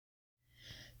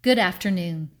Good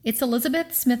afternoon. It's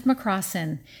Elizabeth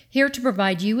Smith-McCrossin, here to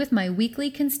provide you with my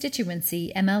weekly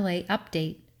constituency MLA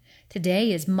update.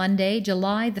 Today is Monday,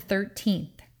 July the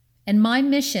 13th, and my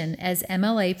mission as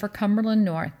MLA for Cumberland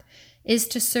North is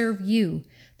to serve you,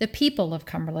 the people of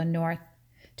Cumberland North,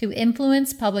 to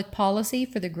influence public policy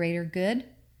for the greater good,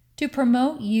 to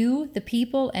promote you, the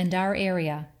people, and our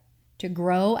area, to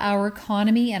grow our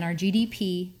economy and our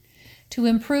GDP, to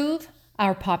improve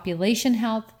our population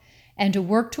health, and to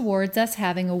work towards us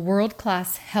having a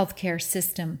world-class healthcare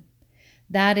system.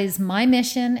 That is my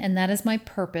mission, and that is my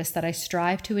purpose that I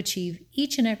strive to achieve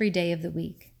each and every day of the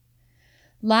week.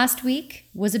 Last week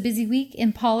was a busy week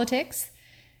in politics.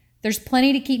 There's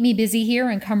plenty to keep me busy here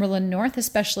in Cumberland North,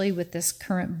 especially with this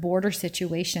current border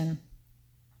situation.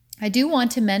 I do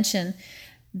want to mention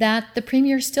that the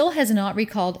Premier still has not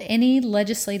recalled any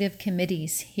legislative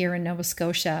committees here in Nova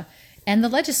Scotia, and the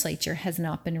legislature has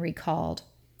not been recalled.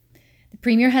 The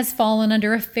Premier has fallen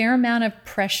under a fair amount of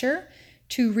pressure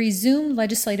to resume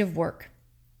legislative work.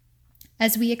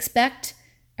 As we expect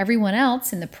everyone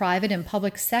else in the private and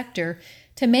public sector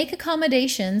to make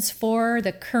accommodations for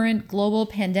the current global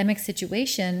pandemic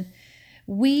situation,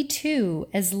 we too,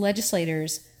 as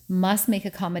legislators, must make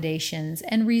accommodations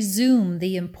and resume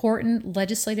the important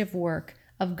legislative work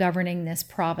of governing this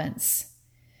province.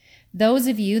 Those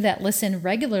of you that listen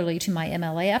regularly to my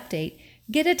MLA update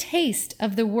get a taste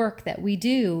of the work that we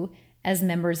do as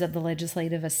members of the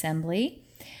Legislative Assembly.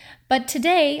 But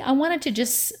today, I wanted to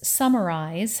just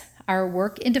summarize our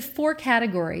work into 4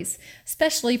 categories,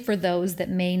 especially for those that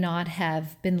may not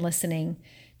have been listening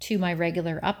to my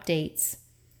regular updates.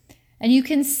 And you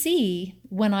can see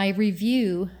when I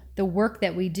review the work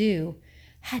that we do,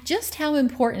 just how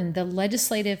important the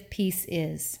legislative piece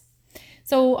is.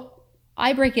 So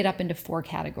I break it up into 4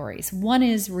 categories. One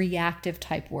is reactive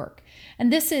type work.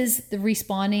 And this is the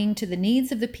responding to the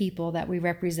needs of the people that we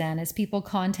represent as people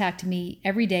contact me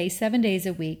every day, 7 days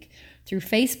a week, through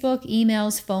Facebook,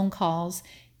 emails, phone calls,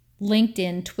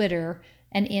 LinkedIn, Twitter,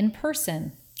 and in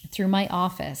person through my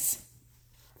office.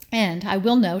 And I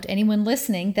will note, anyone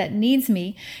listening that needs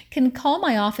me can call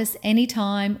my office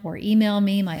anytime or email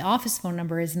me. My office phone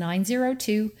number is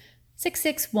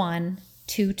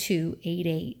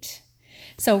 902-661-2288.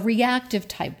 So reactive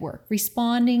type work,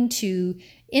 responding to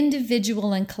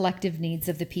individual and collective needs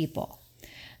of the people.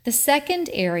 The second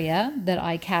area that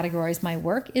I categorize my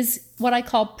work is what I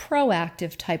call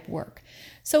proactive type work.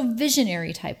 So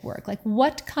visionary type work, like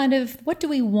what do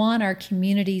we want our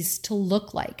communities to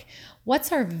look like?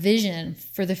 What's our vision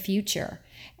for the future?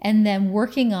 And then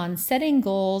working on setting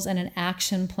goals and an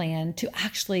action plan to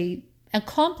actually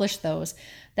accomplish those.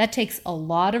 That takes a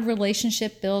lot of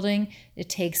relationship building. It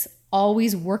takes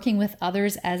always working with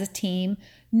others as a team.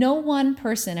 No one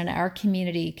person in our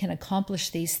community can accomplish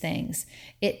these things.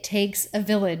 It takes a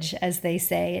village, as they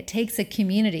say. It takes a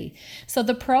community. So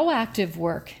the proactive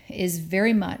work is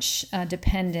very much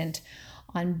dependent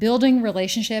on building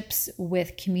relationships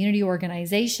with community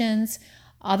organizations,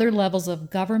 other levels of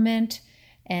government,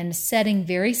 and setting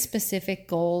very specific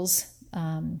goals,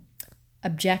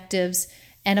 objectives,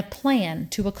 and a plan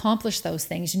to accomplish those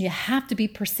things. And you have to be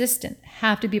persistent,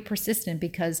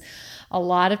 because a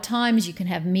lot of times you can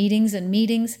have meetings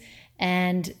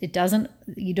and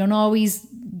you don't always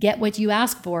get what you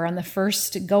ask for on the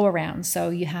first go around.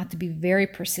 So you have to be very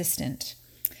persistent.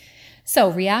 So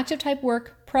reactive type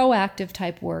work, proactive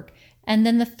type work. And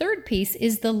then the third piece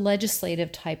is the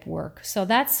legislative type work. So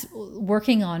that's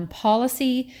working on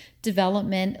policy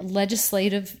development,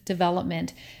 legislative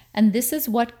development. And this is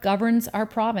what governs our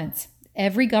province.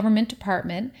 Every government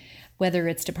department, whether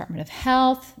it's Department of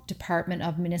Health, Department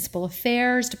of Municipal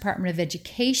Affairs, Department of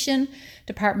Education,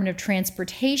 Department of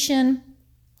Transportation,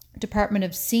 Department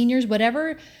of Seniors,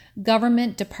 whatever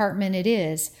government department it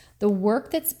is, the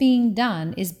work that's being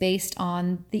done is based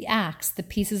on the acts, the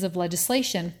pieces of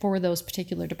legislation for those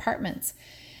particular departments.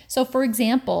 So for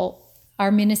example,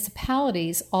 our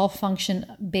municipalities all function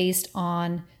based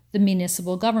on the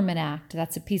Municipal Government Act.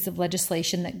 That's a piece of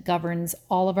legislation that governs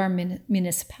all of our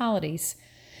municipalities.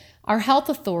 Our health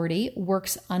authority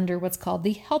works under what's called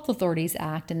the Health Authorities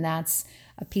Act, and that's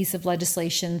a piece of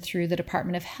legislation through the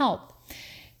Department of Health.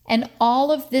 And all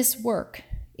of this work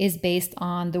is based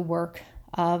on the work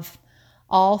of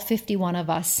all 51 of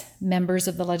us members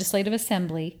of the Legislative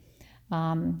Assembly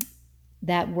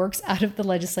that works out of the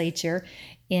legislature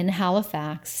in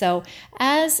Halifax. So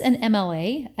as an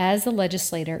MLA, as a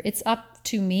legislator, it's up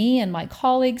to me and my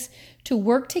colleagues to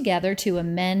work together to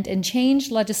amend and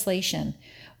change legislation,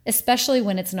 especially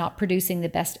when it's not producing the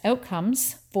best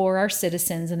outcomes for our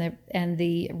citizens and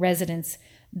the residents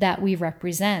that we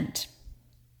represent.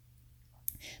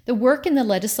 The work in the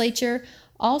legislature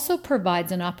also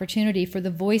provides an opportunity for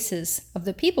the voices of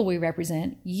the people we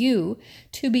represent, you,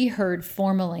 to be heard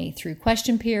formally through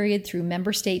question period, through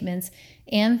member statements,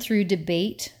 and through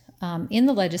debate in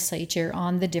the legislature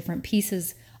on the different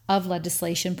pieces of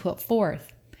legislation put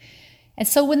forth. And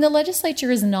so when the legislature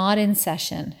is not in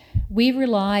session, we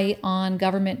rely on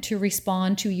government to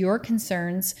respond to your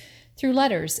concerns through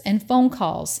letters and phone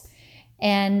calls.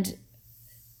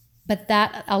 But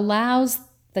that allows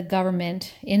the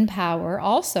government in power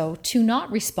also to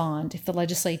not respond if the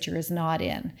legislature is not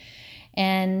in.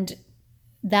 And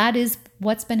that is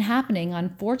what's been happening,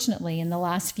 unfortunately, in the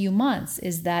last few months,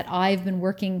 is that I've been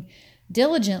working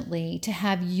diligently to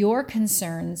have your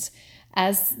concerns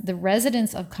as the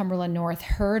residents of Cumberland North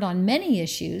heard on many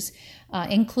issues,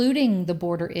 including the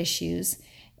border issues.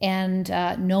 And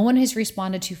no one has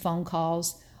responded to phone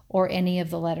calls or any of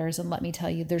the letters. And let me tell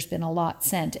you, there's been a lot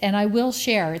sent. And I will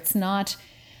share, it's not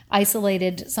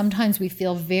isolated. Sometimes we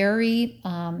feel very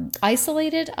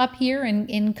isolated up here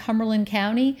in Cumberland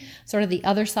County, sort of the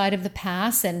other side of the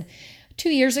pass. And 2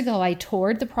 years ago, I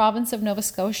toured the province of Nova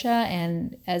Scotia,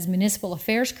 and as municipal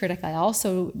affairs critic, I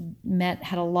also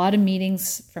had a lot of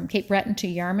meetings from Cape Breton to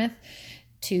Yarmouth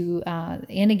to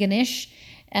Antigonish.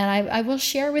 And I will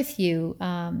share with you,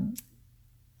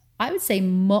 I would say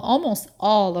almost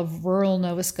all of rural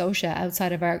Nova Scotia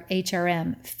outside of our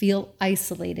HRM feel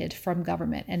isolated from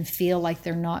government and feel like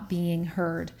they're not being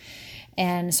heard.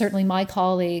 And certainly my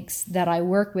colleagues that I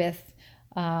work with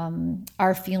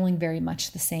are feeling very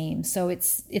much the same. So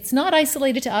it's not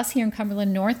isolated to us here in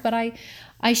Cumberland North, but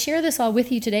I share this all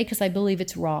with you today because I believe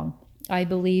it's wrong. I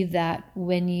believe that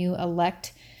when you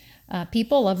elect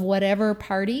people of whatever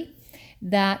party,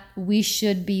 that we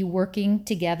should be working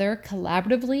together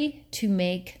collaboratively to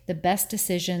make the best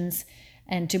decisions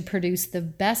and to produce the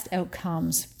best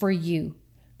outcomes for you,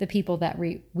 the people that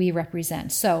we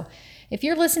represent. So if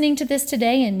you're listening to this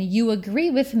today and you agree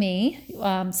with me,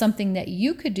 something that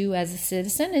you could do as a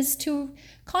citizen is to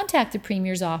contact the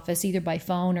Premier's office either by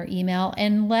phone or email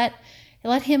and let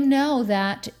him know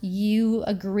that you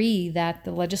agree that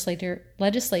the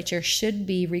legislature should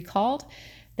be recalled,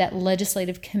 that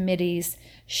legislative committees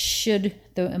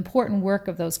the important work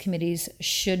of those committees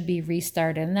should be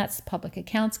restarted. And that's the Public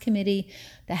Accounts Committee,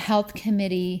 the Health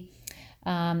Committee,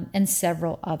 and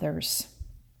several others.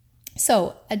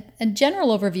 So a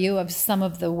general overview of some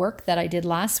of the work that I did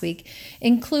last week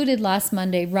included last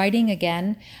Monday writing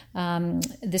again,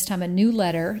 this time a new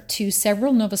letter to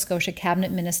several Nova Scotia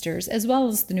cabinet ministers as well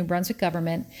as the New Brunswick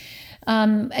government,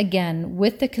 again,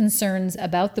 with the concerns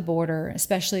about the border,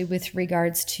 especially with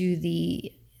regards to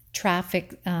the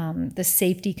traffic, the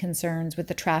safety concerns with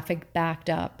the traffic backed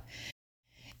up.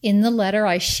 In the letter,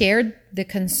 I shared the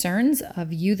concerns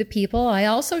of you, the people. I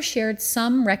also shared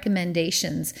some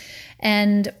recommendations.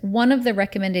 And one of the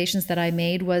recommendations that I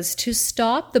made was to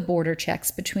stop the border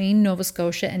checks between Nova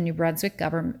Scotia and New Brunswick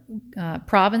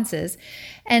provinces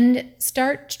and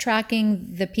start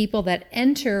tracking the people that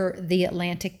enter the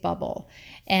Atlantic bubble.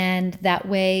 And that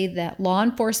way that law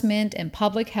enforcement and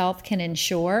public health can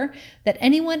ensure that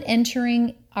anyone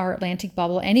entering our Atlantic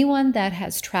bubble, anyone that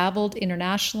has traveled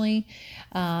internationally,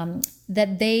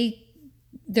 that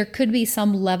there could be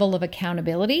some level of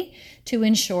accountability to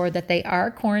ensure that they are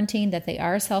quarantined, that they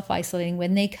are self-isolating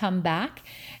when they come back.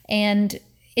 And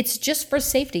it's just for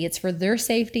safety. It's for their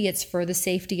safety. It's for the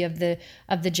safety of the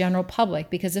general public.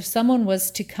 Because if someone was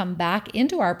to come back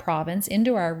into our province,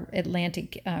 into our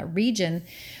Atlantic region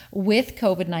with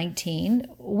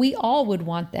COVID-19, we all would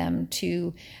want them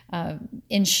to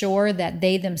ensure that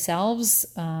they themselves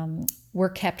were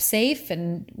kept safe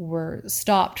and were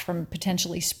stopped from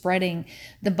potentially spreading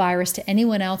the virus to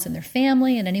anyone else in their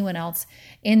family and anyone else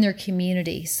in their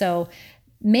community. So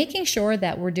making sure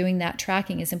that we're doing that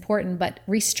tracking is important, but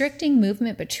restricting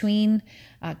movement between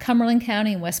Cumberland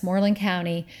County and Westmoreland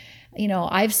County,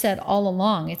 I've said all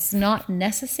along, it's not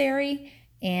necessary,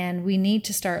 and we need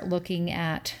to start looking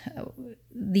at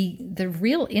the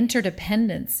real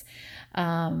interdependence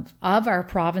of our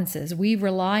provinces. We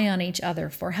rely on each other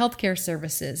for healthcare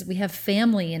services. We have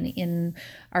family in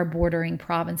our bordering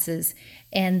provinces.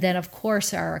 And then, of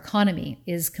course, our economy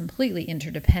is completely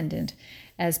interdependent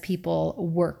as people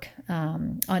work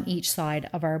on each side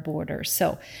of our borders.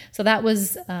 So that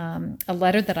was a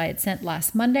letter that I had sent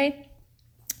last Monday,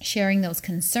 sharing those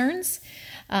concerns.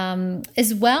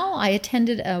 As well, I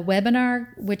attended a webinar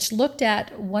which looked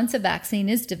at, once a vaccine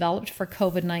is developed for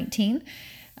COVID-19,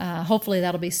 hopefully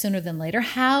that'll be sooner than later,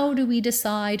 how do we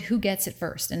decide who gets it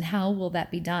first, and how will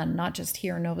that be done, not just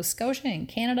here in Nova Scotia and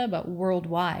Canada, but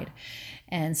worldwide.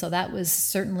 And so that was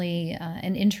certainly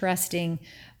an interesting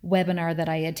webinar that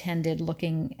I attended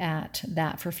looking at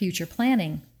that for future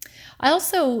planning. I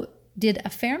also did a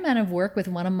fair amount of work with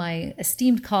one of my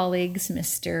esteemed colleagues,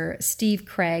 Mr. Steve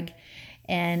Craig,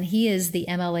 and he is the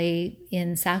MLA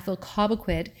in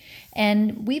Sackville-Cobequid.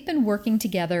 And we've been working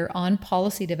together on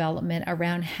policy development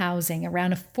around housing,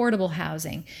 around affordable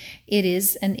housing. It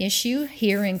is an issue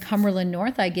here in Cumberland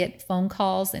North. I get phone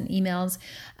calls and emails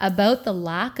about the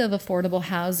lack of affordable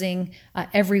housing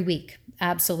every week.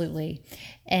 Absolutely.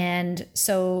 And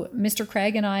so Mr.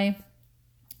 Craig and I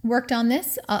worked on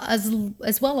this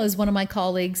as well as one of my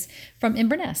colleagues from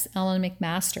Inverness, Ellen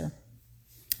McMaster.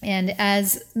 And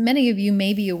as many of you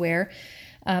may be aware,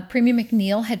 Premier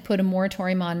McNeil had put a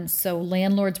moratorium on, so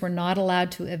landlords were not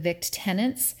allowed to evict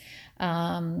tenants.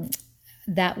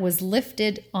 That was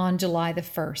lifted on July the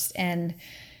 1st. And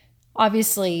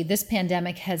obviously, this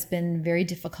pandemic has been very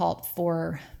difficult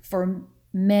for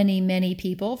many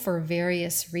people for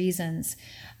various reasons.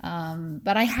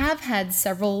 But I have had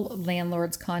several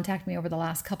landlords contact me over the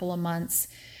last couple of months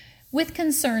with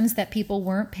concerns that people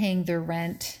weren't paying their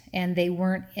rent and they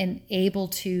weren't able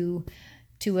to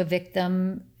evict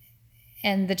them.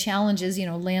 And the challenge is,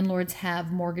 landlords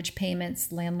have mortgage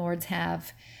payments, landlords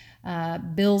have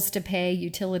bills to pay,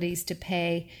 utilities to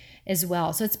pay as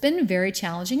well. So it's been very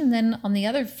challenging. And then on the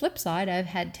other flip side, I've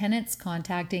had tenants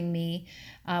contacting me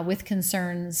with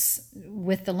concerns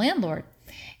with the landlord.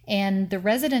 And the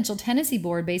Residential Tenancy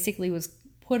Board basically was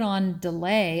put on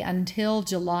delay until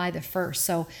July the 1st.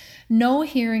 So no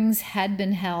hearings had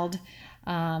been held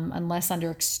unless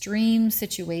under extreme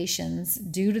situations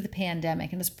due to the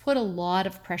pandemic. And it's put a lot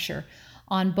of pressure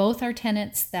on both our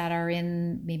tenants that are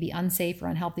in maybe unsafe or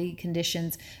unhealthy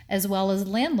conditions, as well as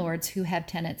landlords who have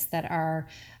tenants that are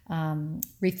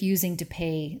refusing to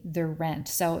pay their rent.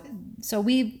 So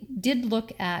we did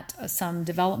look at some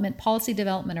policy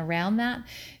development around that.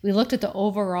 We looked at the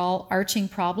overall arching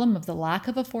problem of the lack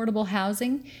of affordable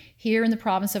housing here in the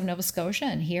province of Nova Scotia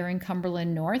and here in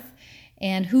Cumberland North,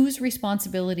 and whose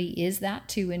responsibility is that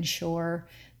to ensure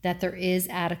that there is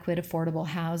adequate affordable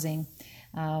housing.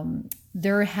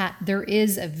 There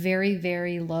is a very,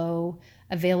 very low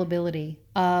availability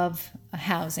of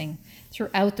housing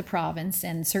throughout the province,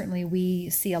 and certainly we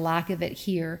see a lack of it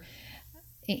here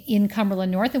in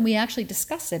Cumberland North, and we actually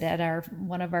discussed it at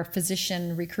one of our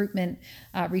physician recruitment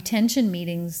retention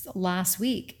meetings last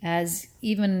week, as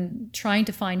even trying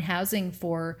to find housing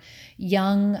for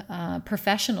young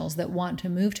professionals that want to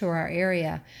move to our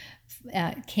area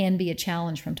can be a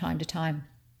challenge from time to time.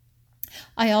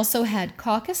 I also had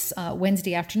caucus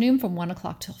Wednesday afternoon from 1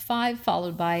 o'clock till 5,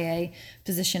 followed by a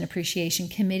Physician Appreciation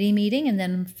Committee meeting, and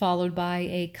then followed by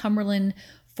a Cumberland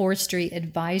Forestry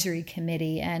Advisory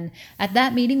Committee. And at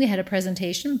that meeting, we had a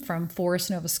presentation from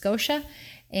Forest Nova Scotia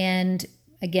and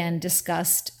again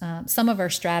discussed some of our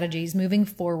strategies moving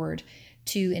forward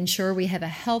to ensure we have a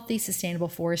healthy, sustainable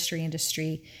forestry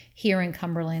industry here in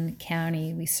Cumberland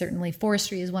County.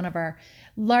 Forestry is one of our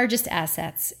largest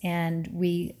assets, and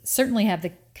we certainly have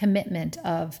the commitment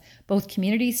of both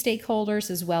community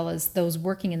stakeholders as well as those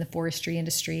working in the forestry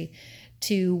industry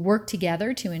to work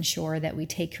together to ensure that we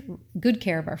take good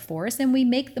care of our forests and we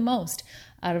make the most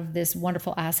out of this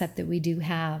wonderful asset that we do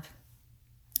have.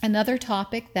 Another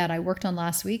topic that I worked on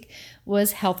last week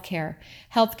was healthcare.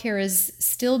 Healthcare is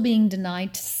still being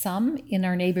denied to some in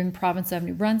our neighboring province of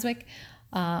New Brunswick.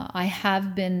 I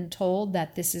have been told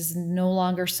that this is no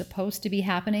longer supposed to be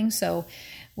happening, so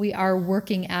we are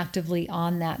working actively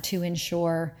on that to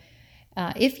ensure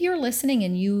if you're listening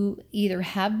and you either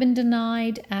have been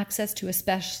denied access to a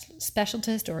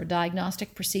specialist or a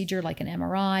diagnostic procedure like an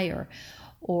MRI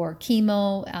or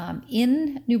chemo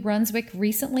in New Brunswick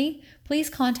recently, please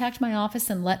contact my office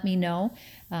and let me know.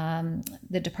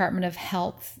 The Department of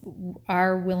Health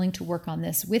are willing to work on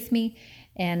this with me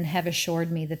and have assured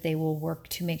me that they will work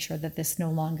to make sure that this no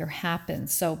longer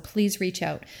happens. So please reach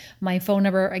out. My phone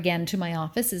number, again, to my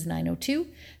office is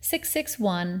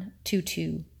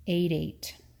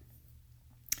 902-661-2288.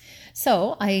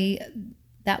 So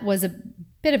that was a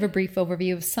bit of a brief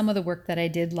overview of some of the work that I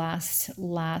did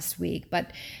last week.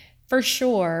 But for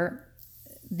sure,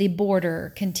 the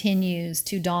border continues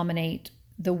to dominate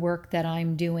the work that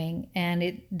I'm doing, and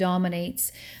it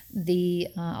dominates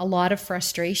a lot of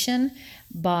frustration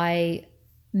by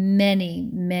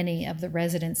many of the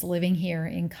residents living here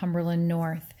in Cumberland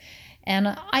North.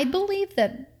 And I believe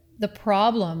that the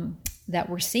problem that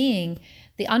we're seeing,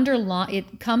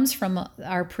 it comes from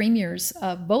our premiers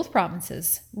of both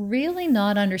provinces really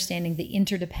not understanding the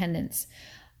interdependence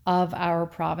of our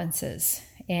provinces,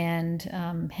 and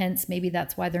hence maybe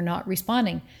that's why they're not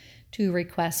responding to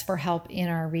requests for help in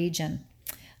our region.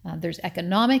 There's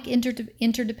economic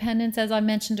interdependence, as I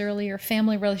mentioned earlier,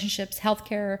 family relationships,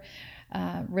 healthcare,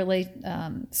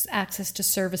 access to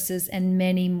services, and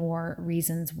many more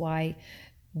reasons why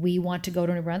we want to go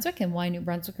to New Brunswick and why New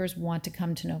Brunswickers want to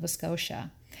come to Nova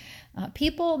Scotia.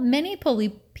 Many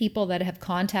people that have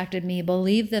contacted me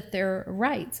believe that their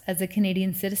rights as a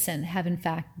Canadian citizen have in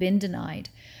fact been denied,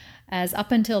 as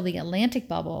up until the Atlantic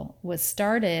bubble was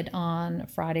started on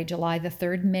Friday, July the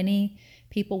 3rd, many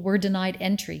people were denied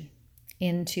entry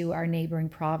into our neighboring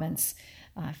province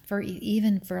for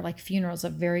like funerals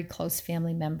of very close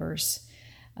family members.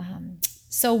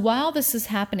 So while this is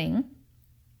happening,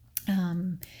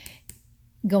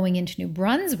 going into New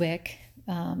Brunswick,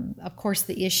 of course,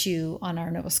 the issue on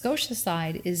our Nova Scotia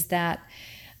side is that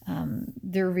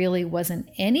there really wasn't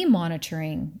any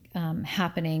monitoring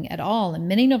happening at all. And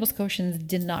many Nova Scotians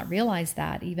did not realize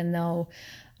that, even though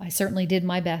I certainly did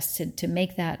my best to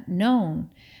make that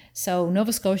known. So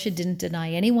Nova Scotia didn't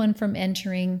deny anyone from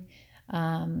entering,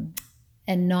 and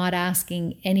not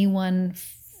asking anyone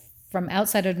from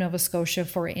outside of Nova Scotia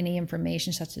for any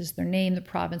information such as their name, the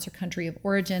province or country of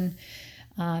origin.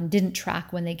 Didn't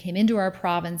track when they came into our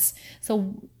province.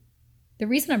 So the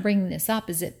reason I'm bringing this up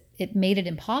is it made it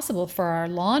impossible for our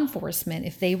law enforcement,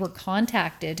 if they were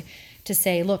contacted to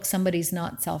say, look, somebody's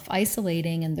not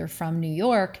self-isolating and they're from New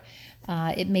York,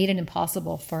 it made it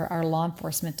impossible for our law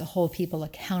enforcement to hold people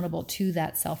accountable to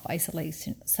that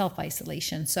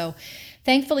self-isolation. So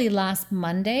thankfully, last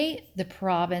Monday, the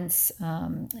province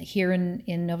here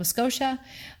in Nova Scotia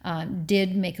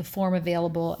did make a form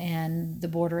available, and the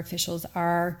border officials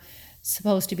are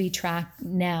supposed to be tracked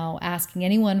now, asking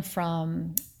anyone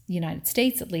from the United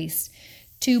States at least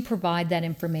to provide that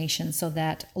information so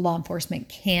that law enforcement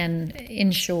can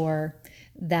ensure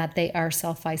that they are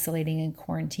self-isolating and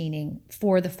quarantining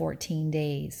for the 14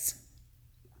 days.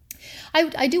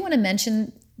 I do want to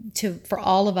mention for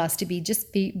all of us to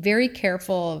be very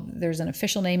careful. There's an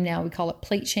official name now. We call it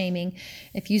plate shaming.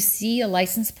 If you see a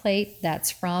license plate that's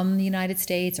from the United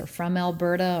States or from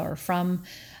Alberta or from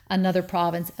another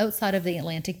province outside of the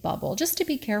Atlantic bubble, just to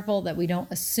be careful that we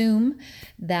don't assume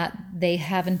that they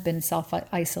haven't been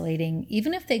self-isolating.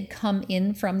 Even if they come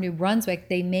in from New Brunswick,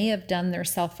 they may have done their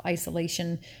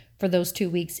self-isolation for those 2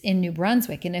 weeks in New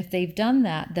Brunswick. And if they've done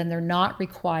that, then they're not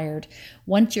required.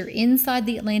 Once you're inside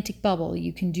the Atlantic bubble,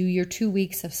 you can do your 2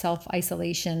 weeks of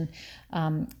self-isolation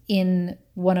in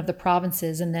one of the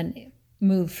provinces and then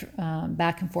move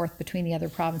back and forth between the other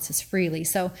provinces freely.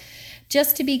 So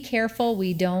just to be careful,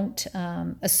 we don't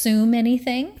assume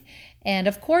anything. And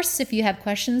of course, if you have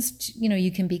questions,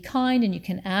 you can be kind and you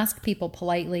can ask people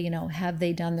politely, have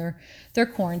they done their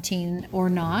quarantine or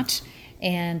not?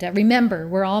 And remember,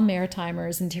 we're all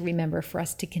Maritimers, and to remember for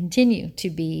us to continue to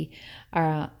be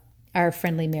our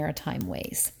friendly maritime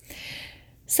ways.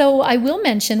 So I will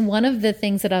mention one of the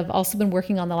things that I've also been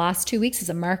working on the last 2 weeks is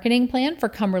a marketing plan for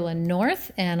Cumberland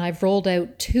North, and I've rolled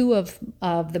out two of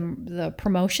the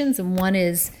promotions, and one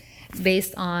is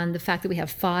based on the fact that we have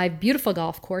 5 beautiful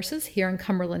golf courses here in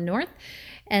Cumberland North.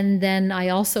 And then I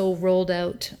also rolled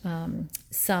out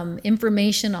some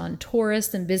information on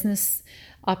tourist and business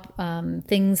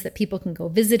things that people can go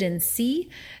visit and see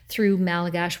through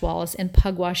Malagash, Wallace, and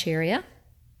Pugwash area.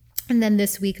 And then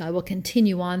this week I will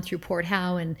continue on through Port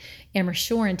Howe and Amherst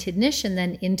Shore and Tidnish and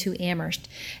then into Amherst.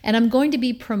 And I'm going to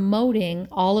be promoting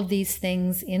all of these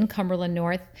things in Cumberland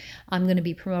North. I'm going to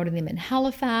be promoting them in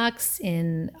Halifax,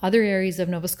 in other areas of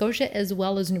Nova Scotia, as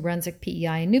well as New Brunswick,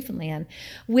 PEI, and Newfoundland,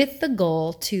 with the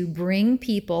goal to bring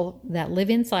people that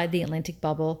live inside the Atlantic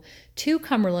bubble to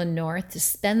Cumberland North to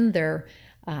spend their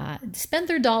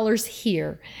dollars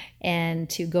here and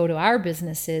to go to our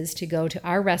businesses, to go to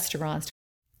our restaurants.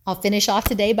 I'll finish off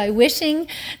today by wishing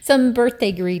some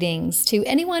birthday greetings to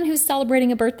anyone who's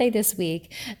celebrating a birthday this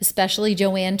week, especially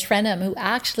Joanne Trenham, who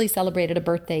actually celebrated a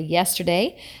birthday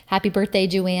yesterday. Happy birthday,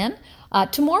 Joanne.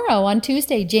 Tomorrow, on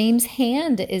Tuesday, James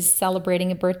Hand is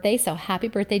celebrating a birthday, so happy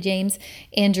birthday, James.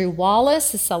 Andrew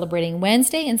Wallace is celebrating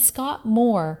Wednesday, and Scott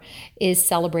Moore is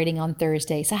celebrating on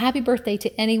Thursday. So happy birthday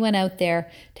to anyone out there.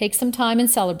 Take some time and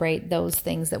celebrate those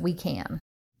things that we can.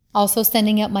 Also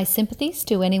sending out my sympathies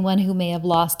to anyone who may have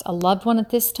lost a loved one at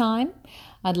this time.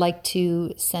 I'd like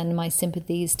to send my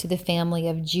sympathies to the family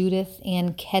of Judith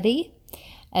Ann Keddy,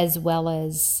 as well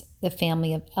as the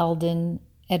family of Eldon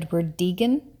Edward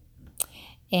Deegan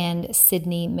and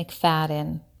Sydney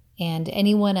McFadden, and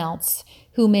anyone else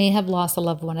who may have lost a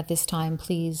loved one at this time.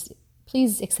 Please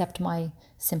accept my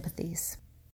sympathies.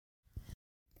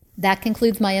 That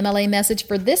concludes my MLA message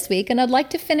for this week, and I'd like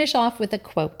to finish off with a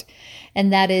quote,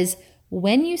 and that is,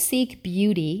 "When you seek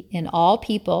beauty in all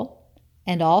people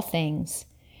and all things,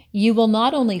 You will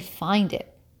not only find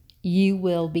it, you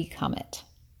will become it.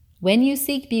 When you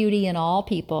seek beauty in all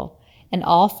people and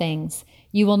all things,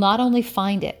 you will not only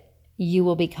find it, you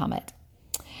will become it.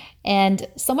 And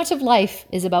so much of life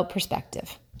is about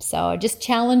perspective. So I just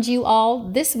challenge you all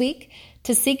this week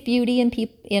to seek beauty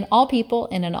in all people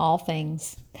and in all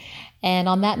things. And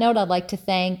on that note, I'd like to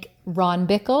thank Ron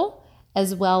Bickle,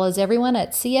 as well as everyone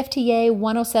at CFTA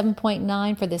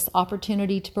 107.9 for this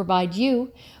opportunity to provide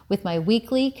you with my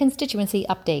weekly constituency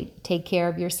update. Take care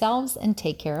of yourselves and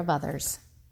take care of others.